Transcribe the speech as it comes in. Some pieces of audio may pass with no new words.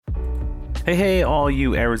Hey, all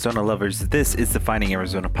you Arizona lovers. This is the Finding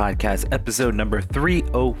Arizona podcast, episode number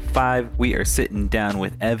 305. We are sitting down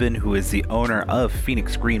with Evan, who is the owner of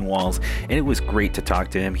Phoenix Green Walls, and it was great to talk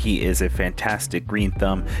to him. He is a fantastic green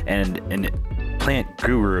thumb and an plant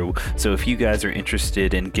guru. So if you guys are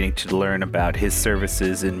interested in getting to learn about his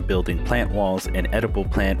services in building plant walls and edible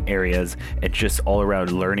plant areas and just all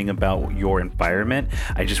around learning about your environment,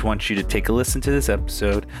 I just want you to take a listen to this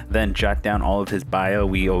episode, then jot down all of his bio.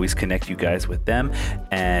 We always connect you guys with them.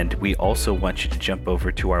 And we also want you to jump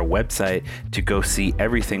over to our website to go see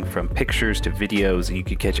everything from pictures to videos, and you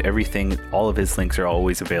can catch everything. All of his links are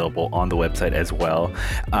always available on the website as well.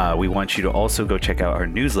 We want you to also go check out our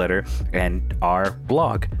newsletter and our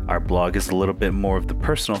blog. Our blog is a little bit more of the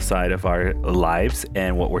personal side of our lives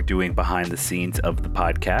and what we're doing behind the scenes of the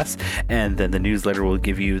podcast. And then the newsletter will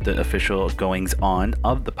give you the official goings on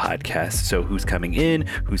of the podcast. So who's coming in,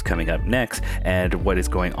 who's coming up next, and what is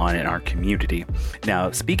going on in our community.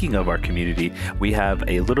 Now, speaking of our community, we have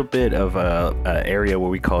a little bit of a area where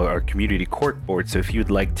we call our community cork board. So if you'd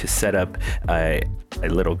like to set up a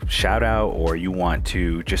little shout out, or you want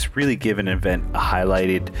to just really give an event a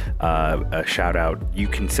highlighted a shout out, you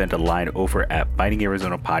can send a line over at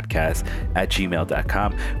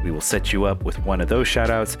findingarizonapodcast@gmail.com. We will set you up with one of those shout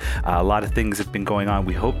outs. A lot of things have been going on.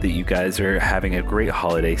 We hope that you guys are having a great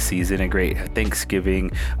holiday season, a great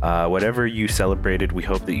Thanksgiving, whatever you celebrated. We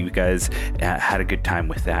hope that you guys had a good time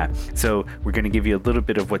with that. So we're going to give you a little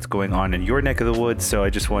bit of what's going on in your neck of the woods. So I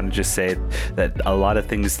just want to say that a lot of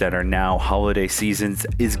things that are now holiday seasons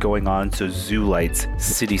is going on. So Zoo Lights,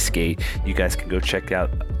 Cityscape, you guys can go check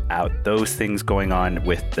out those things going on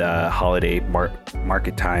with the holiday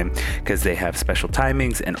market time, because they have special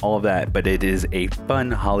timings and all of that. But it is a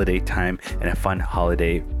fun holiday time and a fun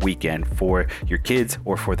holiday weekend for your kids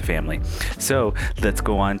or for the family. So let's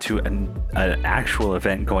go on to an actual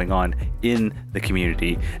event going on in the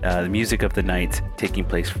community. The Music of the Night taking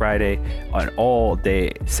place Friday, on all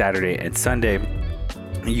day Saturday and Sunday.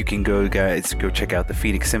 You can go check out the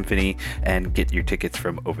Phoenix Symphony and get your tickets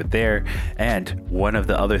from over there. And one of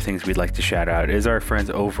the other things we'd like to shout out is our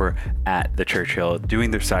friends over at the Churchill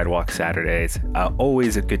doing their sidewalk Saturdays.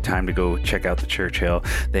 Always a good time to go check out the Churchill.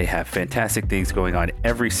 They have fantastic things going on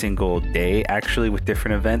every single day, actually, with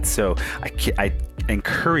different events. So I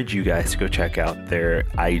encourage you guys to go check out their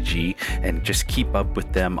IG and just keep up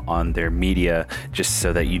with them on their media, just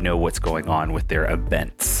so that you know what's going on with their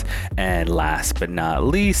events. And last but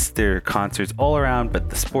not least, there are concerts all around, but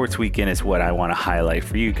the sports weekend is what I want to highlight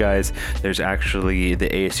for you guys. There's actually the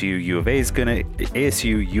ASU U of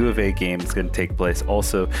A game is going to take place.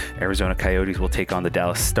 Also, Arizona Coyotes will take on the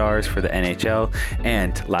Dallas Stars for the NHL.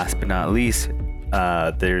 And last but not least,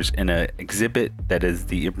 there's an exhibit that is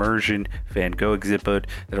the Immersion Van Gogh exhibit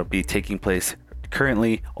that'll be taking place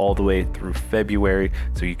currently all the way through February,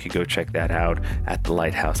 so you can go check that out at the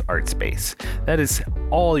Lighthouse Art Space. That is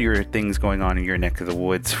all your things going on in your neck of the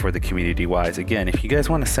woods for the community wise. Again, if you guys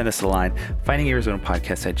want to send us a line,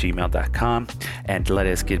 findingarizonapodcast@gmail.com, and let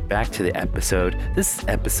us get back to the episode. This is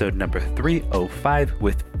episode number 305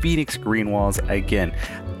 with Phoenix Green Walls. Again,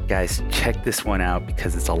 guys, check this one out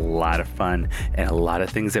because it's a lot of fun, and a lot of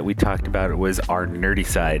things that we talked about was our nerdy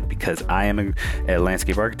side, because I am a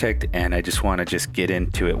landscape architect and I just want to get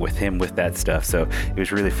into it with him with that stuff. So it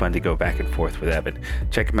was really fun to go back and forth with Evan.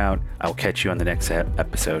 Check him out. I'll catch you on the next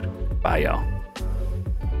episode. Bye, y'all.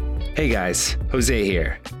 Hey guys, Jose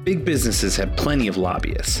here. Big businesses have plenty of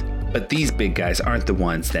lobbyists, but these big guys aren't the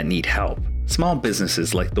ones that need help. Small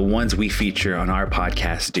businesses like the ones we feature on our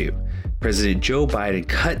podcast do. President Joe Biden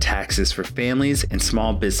cut taxes for families and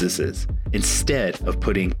small businesses instead of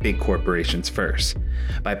putting big corporations first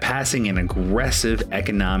by passing an aggressive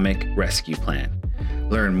economic rescue plan.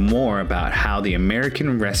 Learn more about how the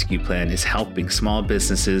American Rescue Plan is helping small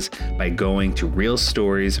businesses by going to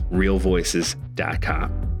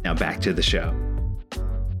realstoriesrealvoices.com. Now back to the show.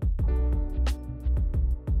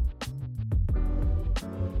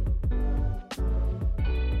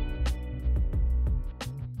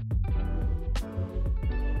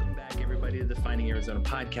 Arizona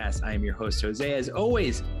podcast. I am your host, Jose. As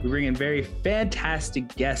always, we bring in very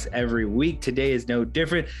fantastic guests every week. Today is no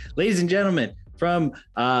different. Ladies and gentlemen, from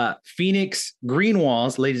Phoenix Green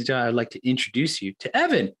Walls, ladies and gentlemen, I'd like to introduce you to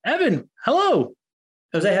Evan. Evan, hello.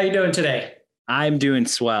 Jose, how you doing today? I'm doing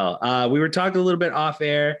swell. We were talking a little bit off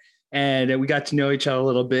air, and we got to know each other a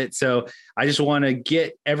little bit. So I just want to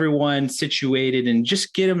get everyone situated and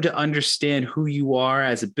just get them to understand who you are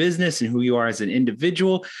as a business and who you are as an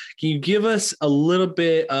individual. Can you give us a little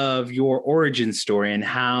bit of your origin story and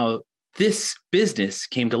how this business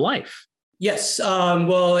came to life? Yes.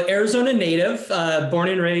 Well, Arizona native, born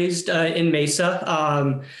and raised in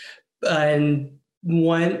Mesa. And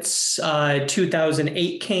once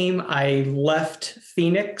 2008 came, I left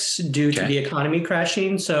Phoenix due to the economy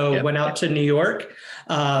crashing. So went out to New York.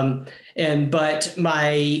 But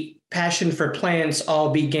my passion for plants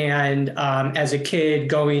all began as a kid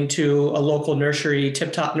going to a local nursery,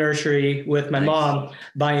 Tip Top Nursery, with my mom,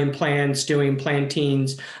 buying plants, doing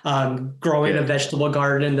plantings, growing a vegetable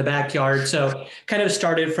garden in the backyard. So kind of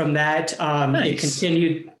started from that. It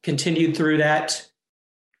continued through that.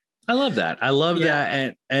 I love that. I love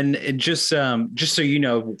that. And it just so you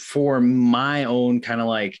know, for my own kind of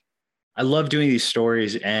like, I love doing these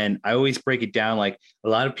stories, and I always break it down. Like, a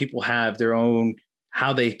lot of people have their own,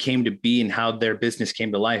 how they came to be and how their business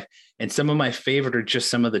came to life. And some of my favorite are just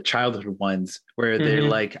some of the childhood ones where they're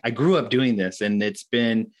like, I grew up doing this and it's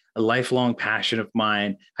been a lifelong passion of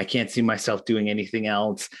mine. I can't see myself doing anything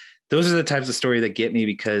else. Those are the types of story that get me,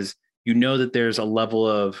 because you know that there's a level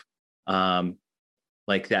of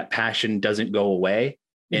like that passion doesn't go away,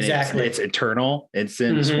 and it's eternal. It's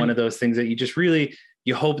one of those things that you just really,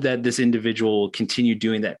 you hope that this individual will continue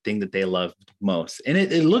doing that thing that they love most. And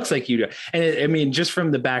it looks like you do. And I mean, just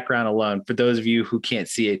from the background alone, for those of you who can't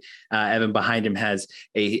see it, Evan behind him has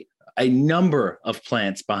a number of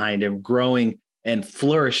plants behind him growing and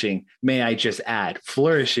flourishing. May I just add,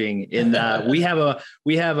 flourishing in we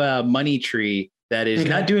have a money tree that is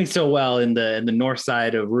not doing so well in the north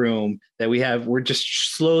side of room that we're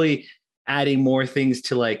just slowly adding more things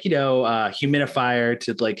to, like, humidifier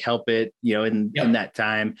to like help it, in that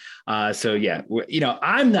time. So yeah,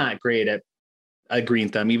 I'm not great at a green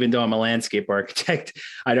thumb, even though I'm a landscape architect.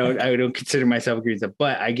 I don't consider myself a green thumb,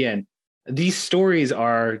 but again, these stories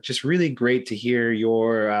are just really great to hear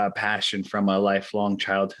your passion from a lifelong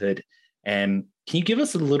childhood. And can you give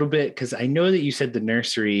us a little bit, because I know that you said the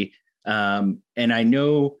nursery, and I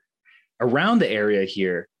know around the area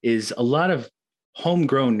here is a lot of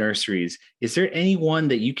homegrown nurseries. Is there any one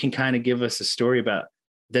that you can kind of give us a story about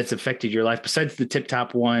that's affected your life besides the Tip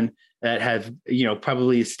Top one that have,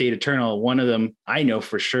 probably stayed eternal? One of them I know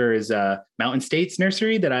for sure is Mountain States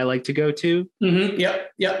Nursery that I like to go to.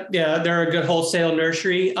 Yep. Yeah, they're a good wholesale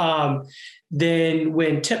nursery. Then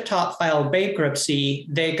when Tip Top filed bankruptcy,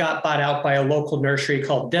 they got bought out by a local nursery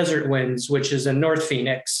called Desert Winds, which is in North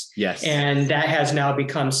Phoenix. Yes. And that has now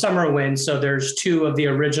become Summer Winds. So there's two of the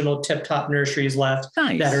original Tip Top nurseries left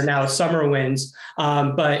that are now Summer Winds.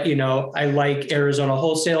 But, I like Arizona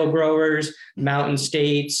Wholesale Growers, Mountain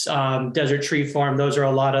States, Desert Tree Farm. Those are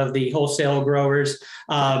a lot of the wholesale growers.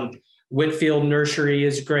 Whitfield Nursery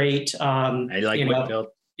is great. I like Whitfield.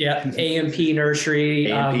 Yeah, AMP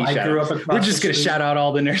Nursery. I grew up across. We're just going to shout out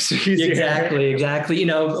all the nurseries. Exactly.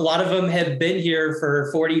 A lot of them have been here for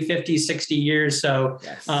 40, 50, 60 years. So,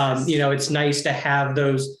 it's nice to have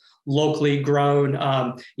those locally grown,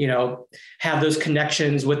 have those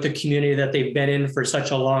connections with the community that they've been in for such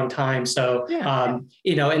a long time. So,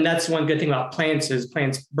 and that's one good thing about plants is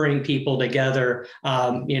plants bring people together,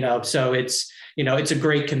 so it's a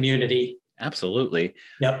great community. Absolutely.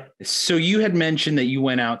 Yep. So you had mentioned that you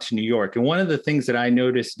went out to New York. And one of the things that I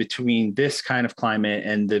noticed between this kind of climate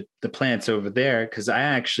and the plants over there, because I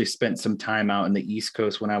actually spent some time out in the East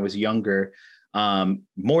Coast when I was younger,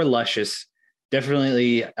 more luscious,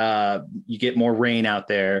 definitely you get more rain out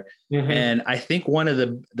there. And I think one of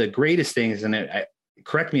the greatest things, and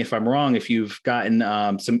correct me if I'm wrong, if you've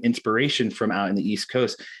gotten some inspiration from out in the East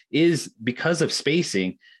Coast, is because of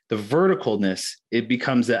spacing. The verticalness, it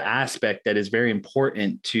becomes an aspect that is very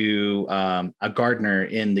important to a gardener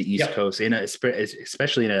in the East Coast,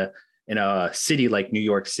 especially in a city like New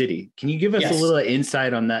York City. Can you give us a little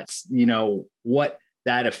insight on that? What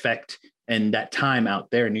that effect and that time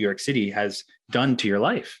out there in New York City has done to your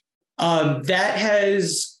life?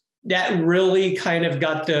 That really kind of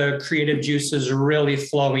got the creative juices really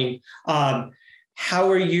flowing. How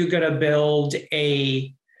are you going to build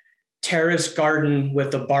a terrace garden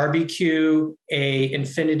with a barbecue, a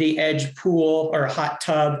infinity edge pool or hot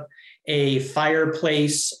tub, a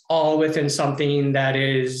fireplace, all within something that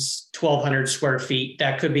is 1,200 square feet?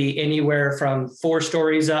 That could be anywhere from 4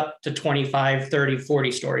 stories up to 25, 30,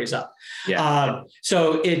 40 stories up.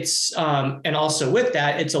 So it's, and also with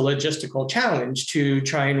that, it's a logistical challenge to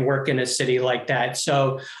try and work in a city like that.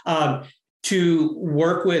 So to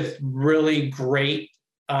work with really great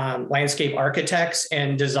landscape architects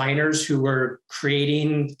and designers who were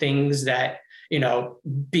creating things that,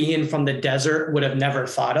 being from the desert would have never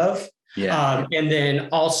thought of. And then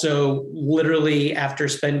also literally after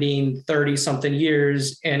spending 30 something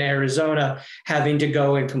years in Arizona, having to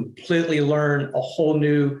go and completely learn a whole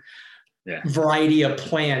new variety of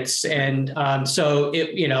plants. And so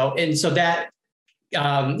it, and so that,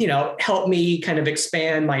 helped me kind of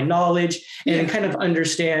expand my knowledge and kind of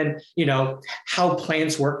understand, how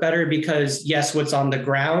plants work better, because yes, what's on the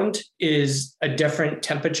ground is a different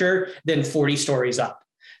temperature than 40 stories up.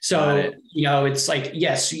 So, it's like,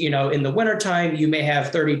 yes, in the wintertime, you may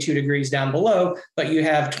have 32 degrees down below, but you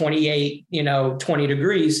have 28, 20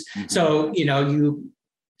 degrees. Mm-hmm. So,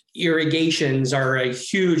 irrigations are a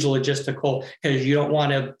huge logistical, because you don't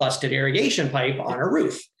want a busted irrigation pipe on a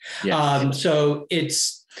roof. Yes. So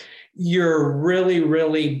you're really,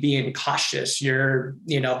 really being cautious. You're,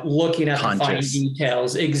 looking at the fine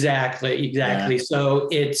details. Exactly. Yeah. So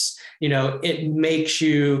it's, it makes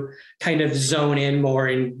you kind of zone in more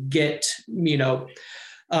and get,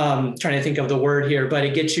 trying to think of the word here, but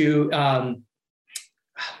it gets you,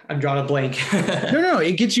 I'm drawing a blank. No,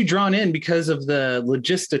 it gets you drawn in because of the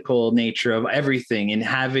logistical nature of everything and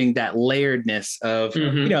having that layeredness of,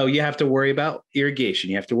 you have to worry about irrigation.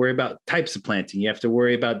 You have to worry about types of planting. You have to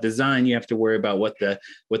worry about design. You have to worry about what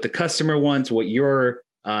the customer wants, what you're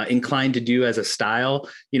inclined to do as a style.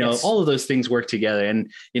 All of those things work together.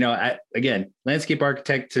 And, again, landscape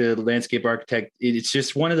architect to landscape architect, it's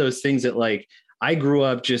just one of those things that, like, I grew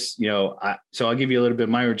up just, so I'll give you a little bit of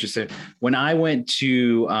my just when I went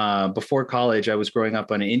to, before college, I was growing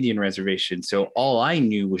up on an Indian reservation. So all I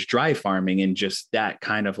knew was dry farming and just that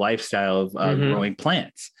kind of lifestyle of growing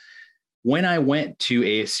plants. When I went to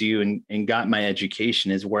ASU and got my education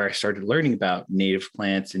is where I started learning about native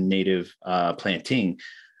plants and native planting.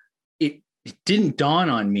 It didn't dawn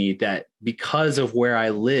on me that because of where I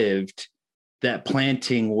lived, that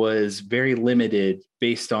planting was very limited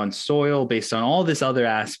based on soil, based on all this other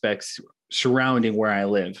aspects surrounding where I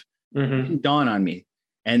live. Mm-hmm. It didn't dawn on me.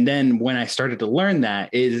 And then when I started to learn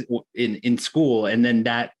that is in school, and then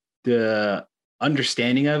the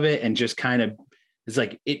understanding of it, and just kind of, it's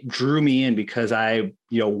like, it drew me in because I,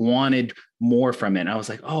 wanted more from it. And I was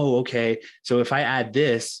like, oh, okay. So if I add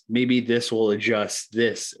this, maybe this will adjust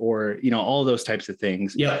this, or, all those types of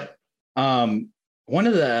things. Yeah. One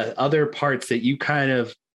of the other parts that you kind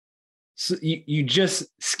of, you just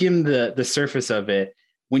skim the surface of it.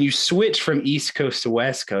 When you switch from East Coast to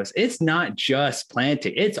West Coast, it's not just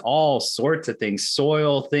planting. It's all sorts of things,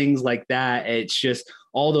 soil, things like that. It's just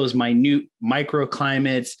all those minute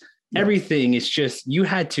microclimates, everything. It's just, you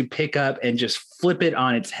had to pick up and just flip it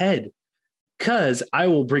on its head. Because I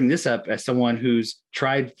will bring this up as someone who's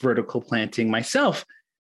tried vertical planting myself.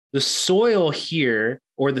 The soil here,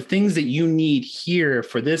 or the things that you need here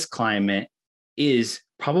for this climate, is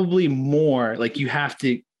probably more like, you have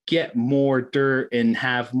to get more dirt and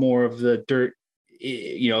have more of the dirt,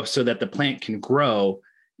 so that the plant can grow,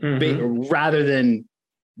 rather than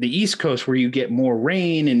the East Coast, where you get more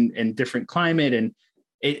rain and different climate. And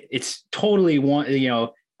it's totally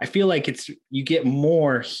I feel like you get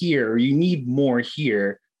more here, or you need more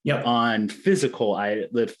here. Yep. On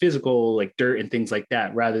the physical like dirt and things like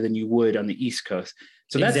that, rather than you would on the East Coast.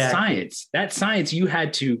 So that's science. That science you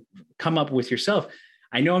had to come up with yourself.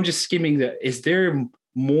 I know I'm just skimming is there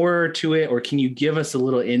more to it, or can you give us a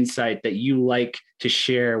little insight that you like to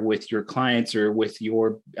share with your clients or with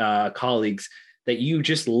your colleagues that you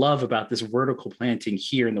just love about this vertical planting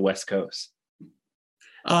here in the West Coast?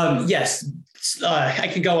 Yes, I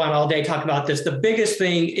could go on all day talking about this. The biggest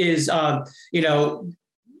thing is,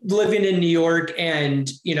 living in New York and,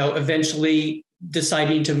 eventually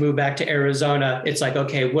deciding to move back to Arizona. It's like,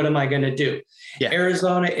 okay, what am I going to do? Yeah.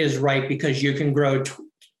 Arizona is right because you can grow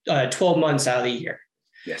 12 months out of the year.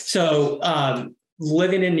 Yes. So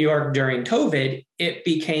living in New York during COVID, it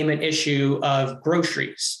became an issue of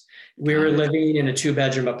groceries. We were living in a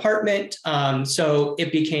 2-bedroom apartment. So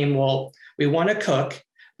it became, well, we want to cook,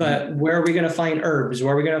 but where are we going to find herbs?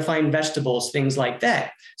 Where are we going to find vegetables? Things like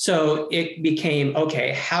that. So it became,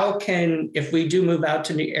 okay, if we do move out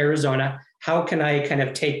to Arizona, how can I kind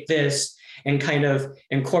of take this and kind of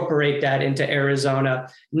incorporate that into Arizona?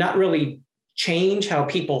 Not really change how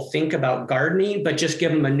people think about gardening, but just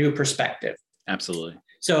give them a new perspective. Absolutely.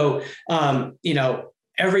 So, pretty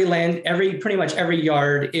much every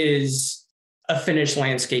yard is a finished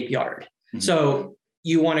landscape yard. Mm-hmm. So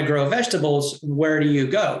you want to grow vegetables, where do you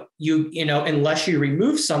go? Unless you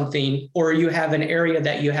remove something or you have an area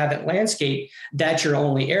that you haven't landscaped, that's your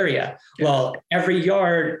only area. Yeah. Well, every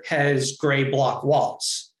yard has gray block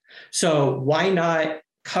walls. So why not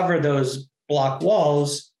cover those block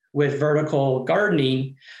walls with vertical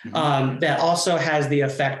gardening? That also has the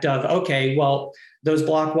effect of, okay, well, those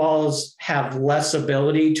block walls have less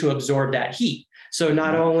ability to absorb that heat. So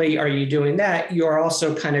not only are you doing that, you are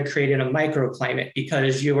also kind of creating a microclimate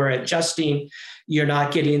because you are adjusting, you're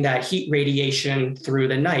not getting that heat radiation through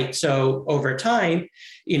the night. So over time,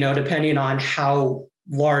 depending on how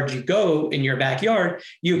large you go in your backyard,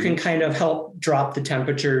 you can kind of help drop the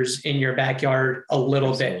temperatures in your backyard a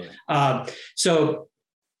little bit. So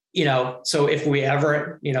if we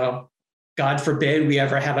ever, God forbid we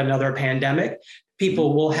ever have another pandemic,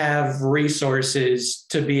 people will have resources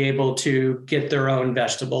to be able to get their own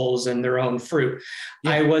vegetables and their own fruit.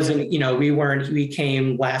 I wasn't, we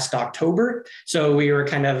came last October. So we were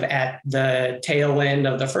kind of at the tail end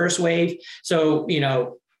of the first wave. So,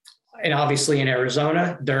 and obviously in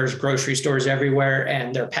Arizona, there's grocery stores everywhere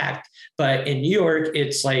and they're packed. But in New York,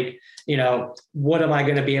 it's like, what am I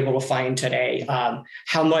going to be able to find today?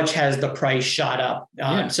 How much has the price shot up?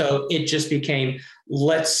 So it just became,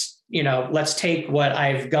 let's take what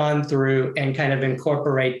I've gone through and kind of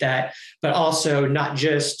incorporate that, but also not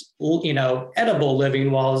just, edible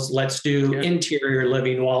living walls. Let's do interior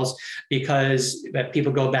living walls because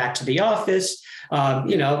people go back to the office.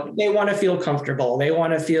 They want to feel comfortable. They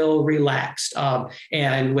want to feel relaxed.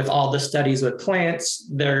 And with all the studies with plants,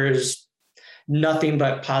 there's nothing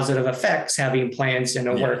but positive effects having plants in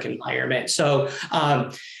a work environment. So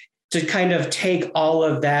to kind of take all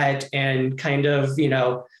of that and kind of,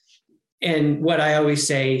 and what I always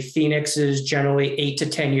say, Phoenix is generally 8 to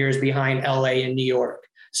 10 years behind LA and New York.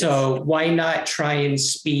 So why not try and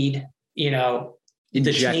speed,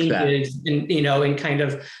 the changes and kind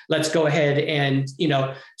of let's go ahead and,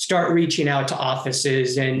 start reaching out to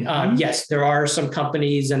offices. And yes, there are some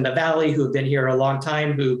companies in the Valley who've been here a long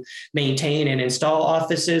time who maintain and install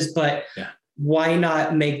offices, but why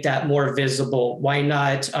not make that more visible? Why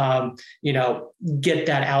not, get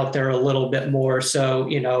that out there a little bit more? So,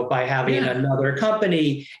 by having another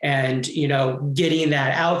company and, getting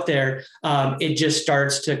that out there, it just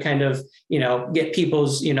starts to kind of, get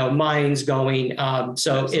people's, minds going.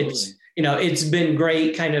 So Absolutely. It's been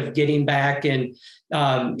great kind of getting back and,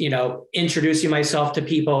 introducing myself to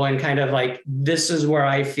people and kind of like, this is where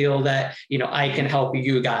I feel that, I can help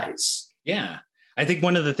you guys. Yeah. I think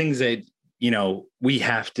one of the things that,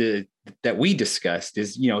 that we discussed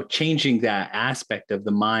is, changing that aspect of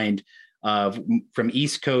the mind from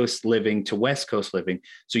East Coast living to West Coast living.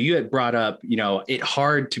 So you had brought up, it's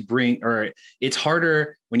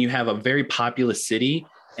harder when you have a very populous city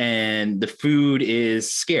and the food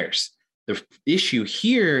is scarce. The issue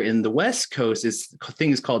here in the West Coast is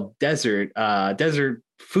things called desert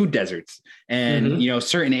food deserts, and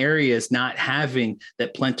certain areas not having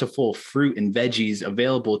that plentiful fruit and veggies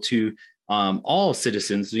available to all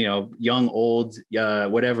citizens, young, old,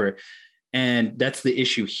 whatever. And that's the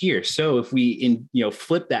issue here. So if we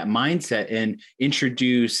flip that mindset and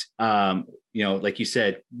introduce, like you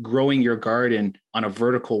said, growing your garden on a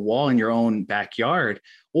vertical wall in your own backyard,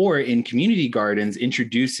 or in community gardens,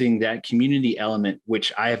 introducing that community element,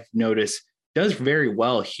 which I've noticed does very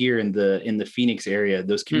well here in the Phoenix area.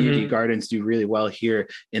 Those community gardens do really well here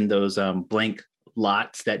in those blank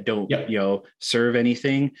lots that don't serve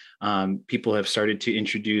anything. People have started to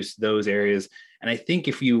introduce those areas, and I think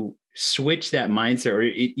if you switch that mindset,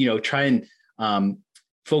 or try and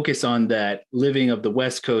focus on that living of the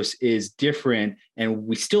West Coast is different, and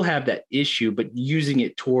we still have that issue, but using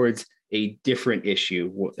it towards a different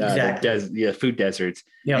issue, food deserts.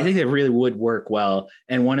 I think that really would work well.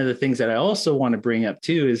 And one of the things that I also want to bring up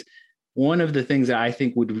too is one of the things that I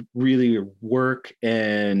think would really work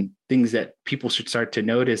and things that people should start to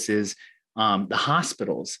notice is the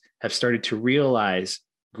hospitals have started to realize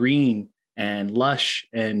green and lush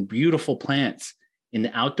and beautiful plants in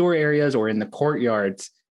the outdoor areas or in the courtyards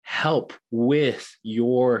help with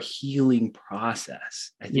your healing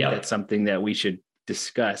process. I think that's something that we should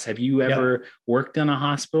discuss. Have you ever worked in a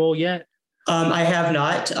hospital yet? I have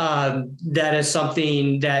not. That is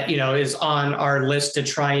something that, is on our list to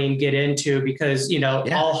try and get into because,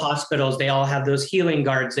 all hospitals, they all have those healing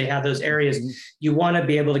guards. They have those areas. You want to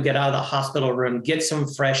be able to get out of the hospital room, get some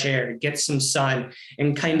fresh air, get some sun,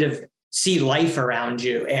 and kind of see life around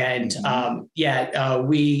you. And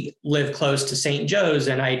we live close to St. Joe's,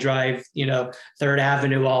 and I drive, Third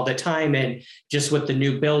Avenue all the time. And just with the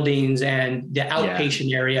new buildings and the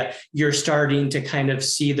outpatient area, you're starting to kind of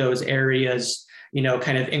see those areas,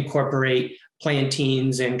 kind of incorporate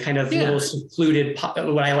plantings and kind of little secluded,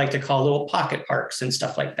 what I like to call little pocket parks and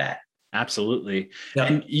stuff like that. Absolutely. Yep.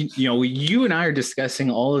 And, you and I are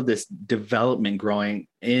discussing all of this development growing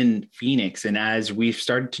in Phoenix. And as we've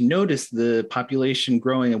started to notice the population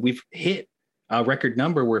growing, and we've hit a record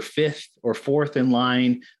number, we're 5th or 4th in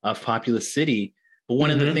line of populous city. But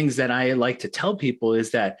one of the things that I like to tell people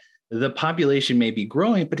is that the population may be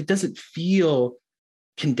growing, but it doesn't feel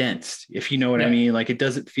condensed, if you know what I mean. Like, it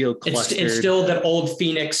doesn't feel clustered. It's still the old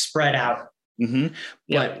Phoenix spread out. Mm-hmm.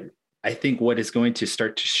 But I think what is going to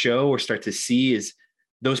start to show or start to see is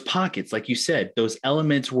those pockets, like you said, those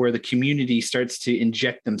elements where the community starts to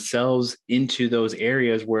inject themselves into those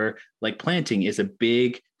areas where, like, planting is a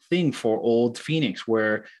big thing for old Phoenix,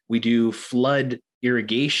 where we do flood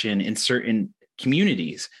irrigation in certain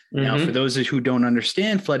communities. Mm-hmm. Now, for those who don't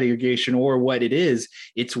understand flood irrigation or what it is,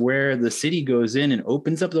 it's where the city goes in and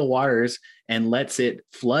opens up the waters and lets it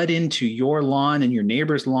flood into your lawn and your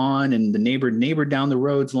neighbor's lawn and the neighbor down the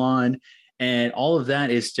road's lawn. And all of that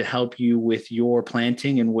is to help you with your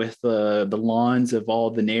planting and with the lawns of all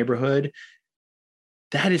of the neighborhood.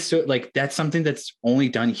 That is so, like, that's something that's only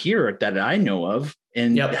done here that I know of.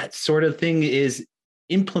 And that sort of thing is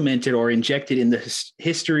implemented or injected in the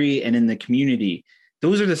history and in the community.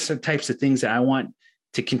 Those are the types of things that I want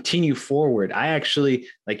to continue forward. I actually,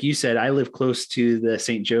 like you said, I live close to the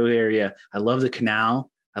St. Joe area. I love the canal.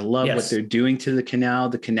 I love what they're doing to the canal.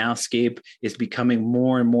 The canalscape is becoming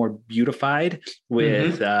more and more beautified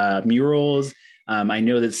with murals. I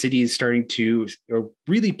know that the city is starting to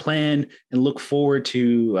really plan and look forward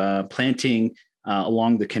to planting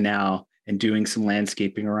along the canal and doing some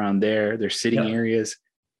landscaping around their sitting areas.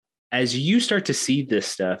 As you start to see this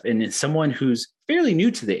stuff, and as someone who's fairly new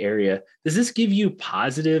to the area, does this give you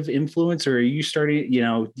positive influence, or are you starting,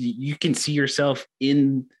 you can see yourself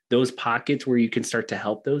in those pockets where you can start to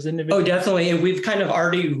help those individuals? Oh, definitely. And we've kind of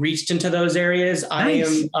already reached into those areas.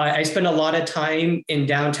 Nice. I spend a lot of time in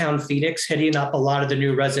downtown Phoenix, hitting up a lot of the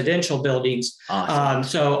new residential buildings. Awesome.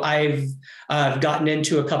 So I've gotten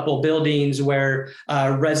into a couple buildings where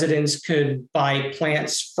residents could buy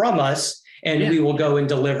plants from us, and we will go and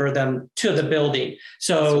deliver them to the building.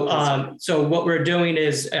 So, so what we're doing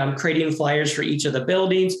is creating flyers for each of the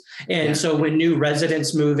buildings. And so when new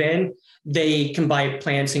residents move in, they can buy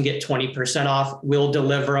plants and get 20% off. We'll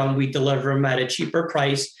deliver them. We deliver them at a cheaper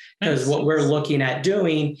price, because what we're looking at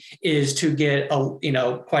doing is to get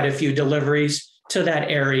quite a few deliveries to that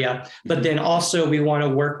area. But then also we want to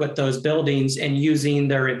work with those buildings and using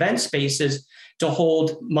their event spaces to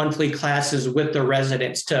hold monthly classes with the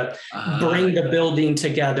residents, to bring the building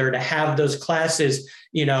together, to have those classes,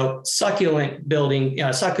 succulent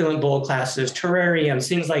bowl classes, terrariums,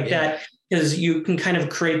 things like that. Because you can kind of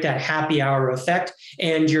create that happy hour effect,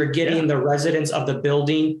 and you're getting the residents of the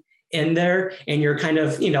building in there, and you're kind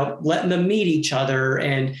of, letting them meet each other.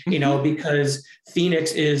 And, because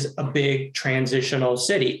Phoenix is a big transitional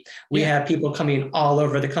city, we have people coming all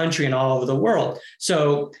over the country and all over the world.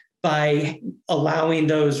 So by allowing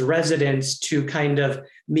those residents to kind of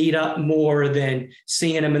meet up more than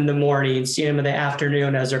seeing them in the morning, seeing them in the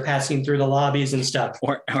afternoon as they're passing through the lobbies and stuff.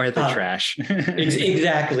 Or the trash.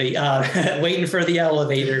 Exactly. Waiting for the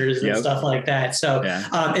elevators and stuff like that. So,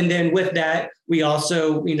 and then with that, we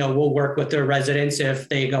also, we'll work with the residents. If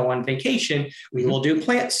they go on vacation, we will do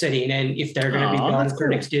plant sitting. And if they're going to be gone for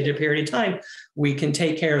an extended period of time, we can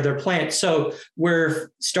take care of their plants. So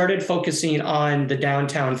we're started focusing on the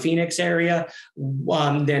downtown Phoenix area.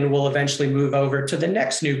 Then we'll eventually move over to the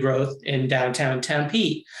next new growth in downtown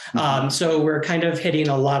Tempe. So we're kind of hitting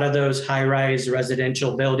a lot of those high-rise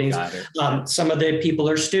residential buildings. Some of the people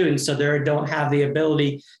are students, so they don't have the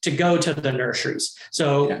ability to go to the nurseries.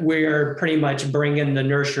 So we're pretty much bringing the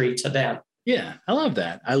nursery to them. Yeah, I love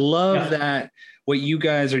that. I love that. What you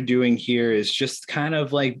guys are doing here is just kind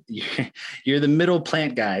of like you're the middle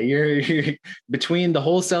plant guy. You're between the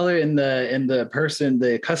wholesaler and the person,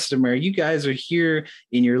 the customer. You guys are here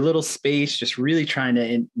in your little space, just really trying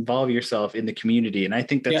to involve yourself in the community. And I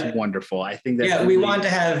think that's wonderful. I think that we want to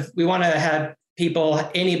have people,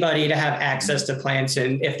 anybody, to have access to plants.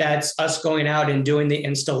 And if that's us going out and doing the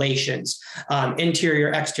installations, interior,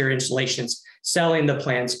 exterior installations, selling the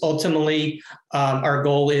plants. Ultimately, our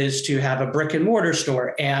goal is to have a brick and mortar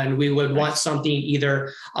store, and we would want something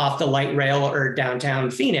either off the light rail or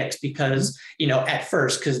downtown Phoenix, because, at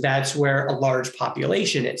first, because that's where a large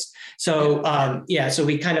population is. So, so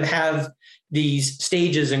we kind of have these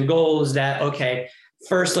stages and goals that,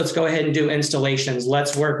 first, let's go ahead and do installations.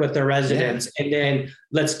 Let's work with the residents, and then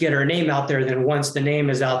let's get our name out there. Then once the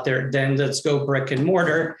name is out there, then let's go brick and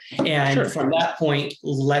mortar. And from that point,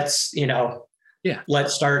 let's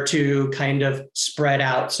start to kind of spread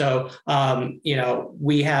out. So,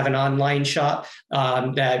 we have an online shop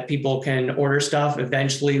that people can order stuff.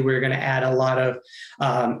 Eventually, we're going to add a lot of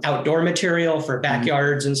outdoor material for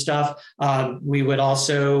backyards and stuff. We would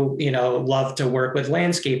also, love to work with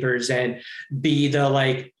landscapers and be the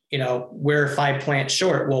we're 5 plants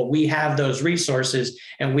short. Well, we have those resources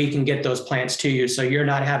and we can get those plants to you. So you're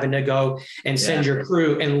not having to go and send your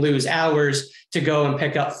crew and lose hours to go and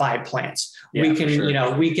pick up 5 plants. We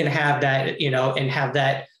can, we can have that, and have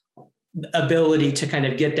that ability to kind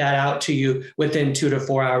of get that out to you within 2 to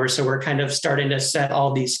 4 hours. So we're kind of starting to set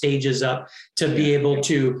all these stages up to be able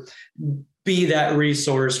to be that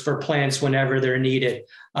resource for plants whenever they're needed.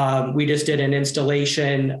 We just did an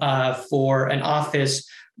installation for an office,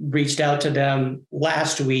 reached out to them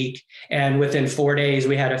last week, and within 4 days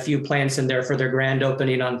we had a few plants in there for their grand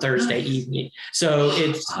opening on Thursday evening. So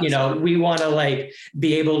it's awesome. We want to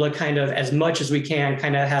be able to kind of, as much as we can,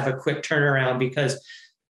 kind of have a quick turnaround, because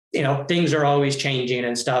things are always changing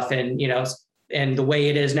and stuff, and and the way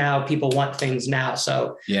it is now, people want things now.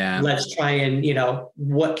 So let's try and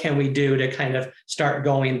what can we do to kind of start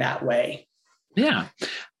going that way.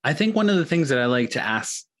 I think one of the things that I like to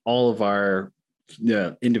ask all of our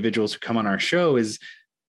individuals who come on our show is,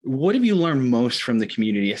 what have you learned most from the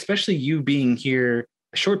community, especially you being here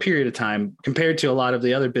a short period of time compared to a lot of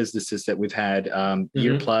the other businesses that we've had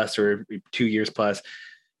year plus or 2 years plus.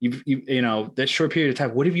 That short period of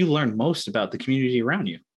time, what have you learned most about the community around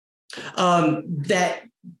you? That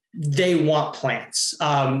they want plants.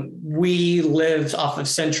 We lived off of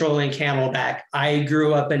Central and Camelback. I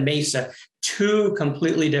grew up in Mesa, 2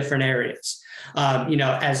 completely different areas.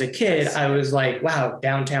 As a kid, I was like, wow,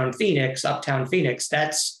 downtown Phoenix, uptown Phoenix,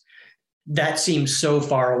 that seems so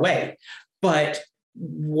far away. But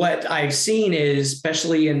what I've seen is,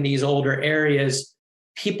 especially in these older areas,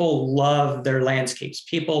 people love their landscapes.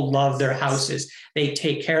 People love their houses. They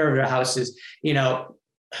take care of their houses.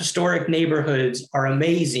 Historic neighborhoods are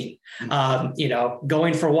amazing.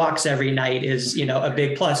 Going for walks every night is, a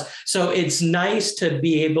big plus. So it's nice to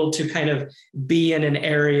be able to kind of be in an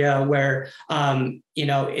area where,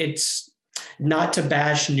 it's not to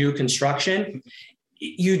bash new construction.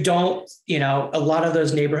 You don't, a lot of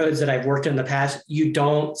those neighborhoods that I've worked in the past, you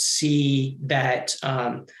don't see that,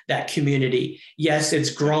 that community. Yes,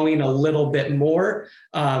 it's growing a little bit more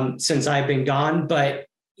since I've been gone, but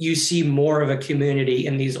you see more of a community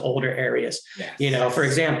in these older areas. Yes. For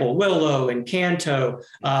example, Willow and Canto,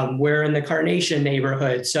 we're in the Carnation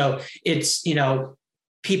neighborhood. So it's,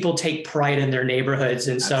 people take pride in their neighborhoods.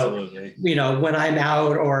 And Absolutely. So, when I'm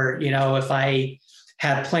out or, if I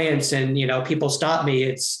have plants and, people stop me,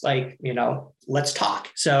 it's like, let's talk.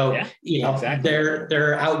 So, exactly.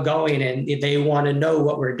 They're outgoing and they want to know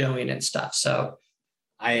what we're doing and stuff. So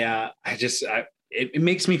it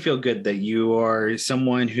makes me feel good that you are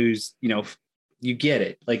someone who's, you get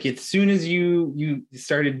it. Like, as soon as you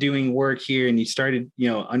started doing work here and you started,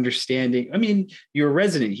 understanding, I mean, you're a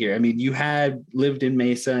resident here. I mean, you had lived in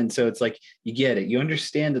Mesa. And so it's like, you get it. You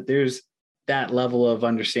understand that there's that level of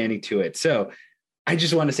understanding to it. So I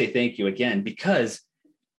just want to say thank you again, because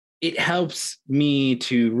it helps me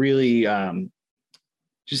to really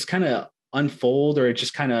just kind of unfold or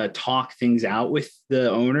just kind of talk things out with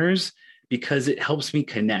the owners, because it helps me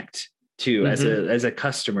connect too as a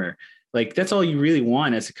customer. Like, that's all you really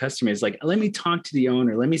want as a customer, is like, let me talk to the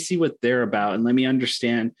owner. Let me see what they're about and let me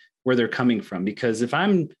understand where they're coming from. Because if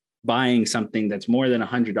I'm buying something that's more than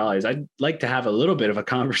 $100, I'd like to have a little bit of a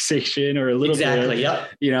conversation or a little bit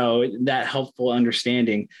of, that helpful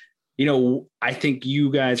understanding. I think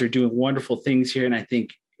you guys are doing wonderful things here. And I think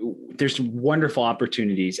there's wonderful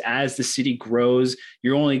opportunities. As the city grows,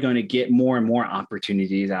 you're only going to get more and more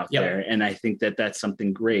opportunities out there. And I think that that's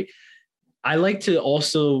something great. I like to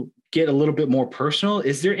also get a little bit more personal.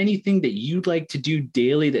 Is there anything that you'd like to do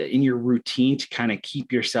daily that in your routine to kind of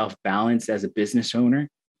keep yourself balanced as a business owner?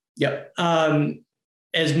 Yep.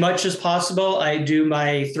 As much as possible, I do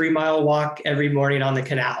my 3-mile walk every morning on the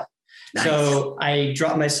canal. Nice. So I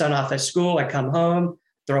drop my son off at school. I come home,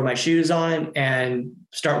 throw my shoes on and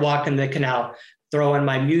start walking the canal, throw in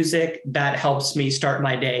my music. That helps me start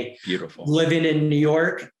my day. Beautiful. Living in New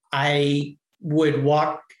York, I would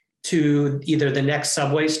walk to either the next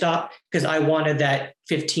subway stop, because I wanted that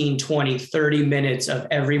 15, 20, 30 minutes of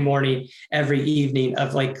every morning, every evening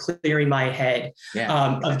of like clearing my head,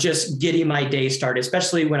 of just getting my day started,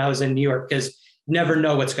 especially when I was in New York, because never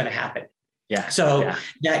know what's going to happen. So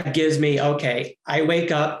that gives me, okay, I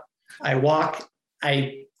wake up, I walk,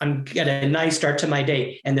 I'm get a nice start to my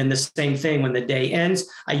day. And then the same thing when the day ends,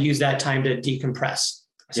 I use that time to decompress.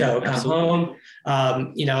 So come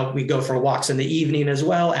home, we go for walks in the evening as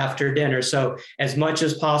well after dinner. So as much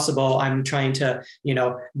as possible, I'm trying to,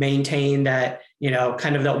 maintain that,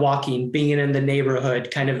 kind of that walking, being in the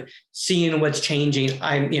neighborhood, kind of seeing what's changing.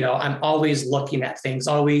 I'm always looking at things,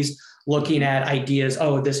 always looking at ideas.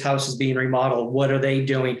 Oh, this house is being remodeled. What are they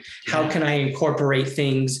doing? How can I incorporate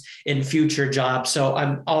things in future jobs? So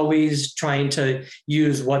I'm always trying to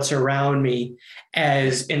use what's around me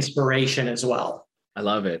as inspiration as well. I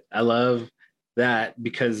love it. I love that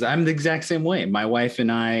because I'm the exact same way. My wife and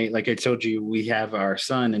I, like I told you, we have our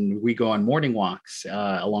son and we go on morning walks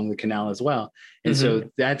along the canal as well. And so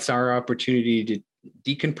that's our opportunity to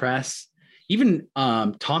decompress, even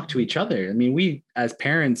talk to each other. I mean, we as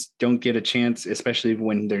parents don't get a chance, especially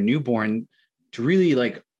when they're newborn, to really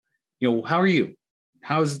like, how are you?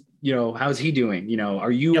 How's he doing?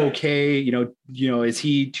 Are you okay? Is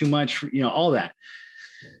he too much? All that.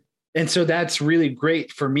 And so that's really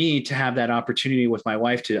great for me to have that opportunity with my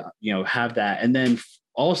wife to, have that. And then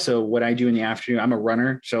also what I do in the afternoon, I'm a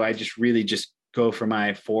runner. So I just really just go for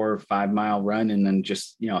my 4 or 5 mile run and then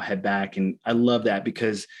just, head back. And I love that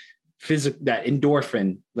because that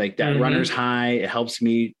endorphin, like that runner's high, it helps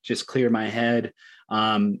me just clear my head.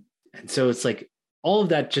 And so it's like all of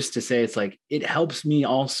that just to say, it's like, it helps me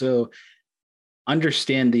also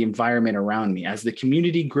understand the environment around me as the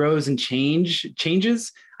community grows and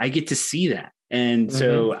changes. I get to see that. And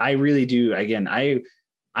so I really do. Again,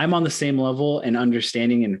 I'm on the same level and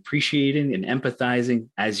understanding and appreciating and empathizing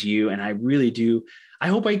as you. And I really do. I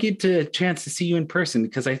hope I get a chance to see you in person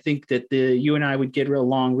because I think that you and I would get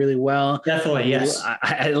along really well. Definitely. Yes.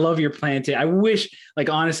 I love your planting. I wish I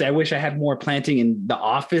had more planting in the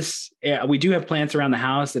office. We do have plants around the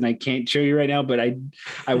house and I can't show you right now, but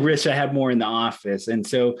I wish I had more in the office. And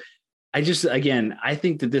so I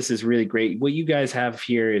think that this is really great. What you guys have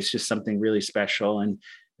here is just something really special. And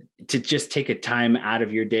to just take a time out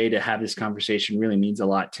of your day to have this conversation really means a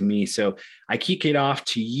lot to me. So I kick it off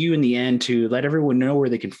to you in the end to let everyone know where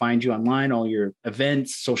they can find you online, all your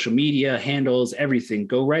events, social media handles, everything.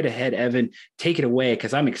 Go right ahead, Evan, take it away.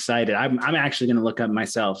 Cause I'm excited. I'm actually going to look up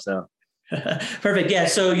myself. So perfect. Yeah.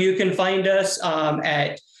 So you can find us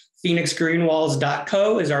at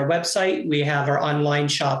phoenixgreenwalls.co is our website. We have our online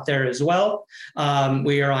shop there as well.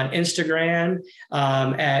 We are on Instagram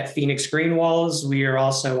at Phoenix Greenwalls. We are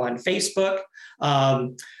also on Facebook.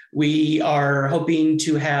 We are hoping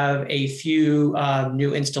to have a few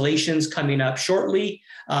new installations coming up shortly.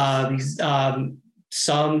 Some,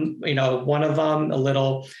 one of them a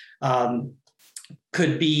little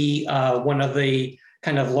could be one of the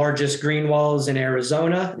kind of largest green walls in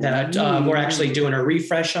Arizona that we're actually doing a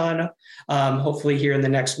refresh on, hopefully here in the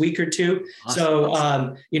next week or two.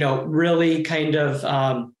 Awesome. So, really kind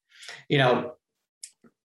of,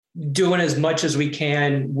 doing as much as we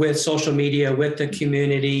can with social media, with the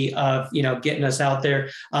community of, getting us out there.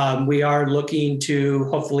 We are looking to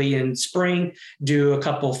hopefully in spring, do a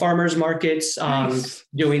couple farmers markets, nice.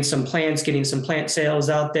 Doing some plants, getting some plant sales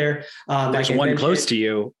out there. There's one close to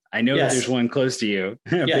you. I know that there's one close to you.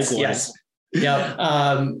 Yes. Yes.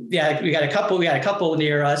 Yeah. We got a couple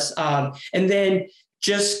near us. And then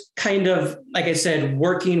just kind of, like I said,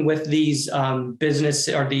 working with these business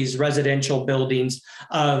or these residential buildings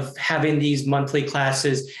of having these monthly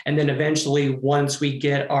classes. And then eventually, once we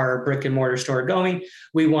get our brick and mortar store going,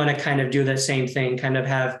 we want to kind of do the same thing, kind of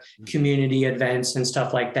have community events and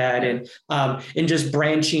stuff like that. And just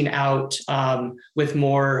branching out with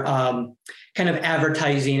more kind of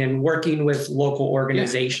advertising and working with local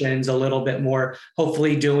organizations a little bit more,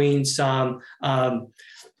 hopefully doing some,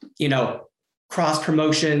 cross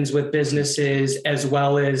promotions with businesses, as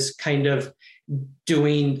well as kind of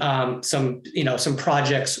doing some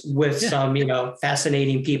projects with some,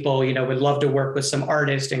 fascinating people. We'd love to work with some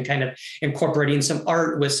artists and kind of incorporating some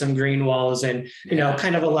art with some green walls and,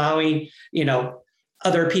 kind of allowing,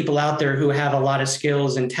 other people out there who have a lot of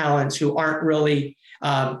skills and talents who aren't really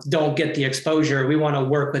don't get the exposure. We want to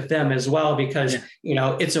work with them as well because,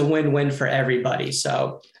 it's a win-win for everybody.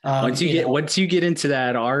 So once you get into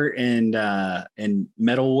that art and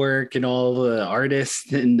metalwork and all the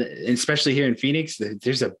artists and especially here in Phoenix,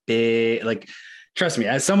 there's a big, trust me,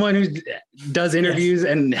 as someone who does interviews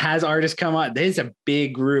and has artists come on, there's a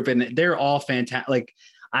big group and they're all fantastic.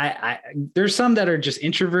 There's some that are just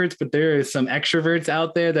introverts, but there are some extroverts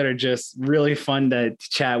out there that are just really fun to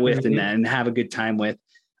chat with and have a good time with.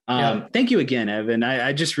 Thank you again, Evan.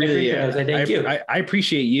 I just really, thank you. I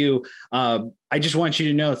appreciate you. I just want you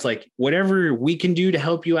to know it's like whatever we can do to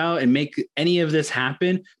help you out and make any of this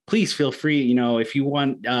happen, please feel free. If you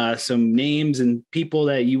want some names and people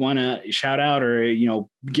that you want to shout out or,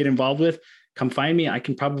 get involved with, come find me. I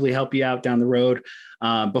can probably help you out down the road.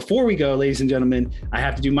 Before we go, ladies and gentlemen, I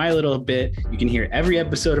have to do my little bit. You can hear every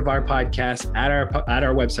episode of our podcast at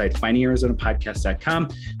our website, findingarizonapodcast.com.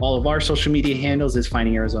 All of our social media handles is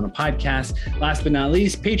Finding Arizona Podcast. Last but not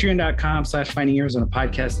least, patreon.com/Finding Arizona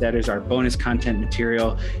Podcast. That is our bonus content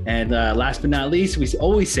material. And last but not least, we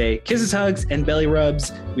always say kisses, hugs, and belly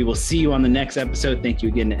rubs. We will see you on the next episode. Thank you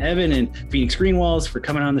again to Evan and Phoenix Greenwalls for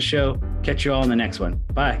coming on the show. Catch you all in the next one.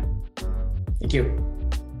 Bye. Thank you.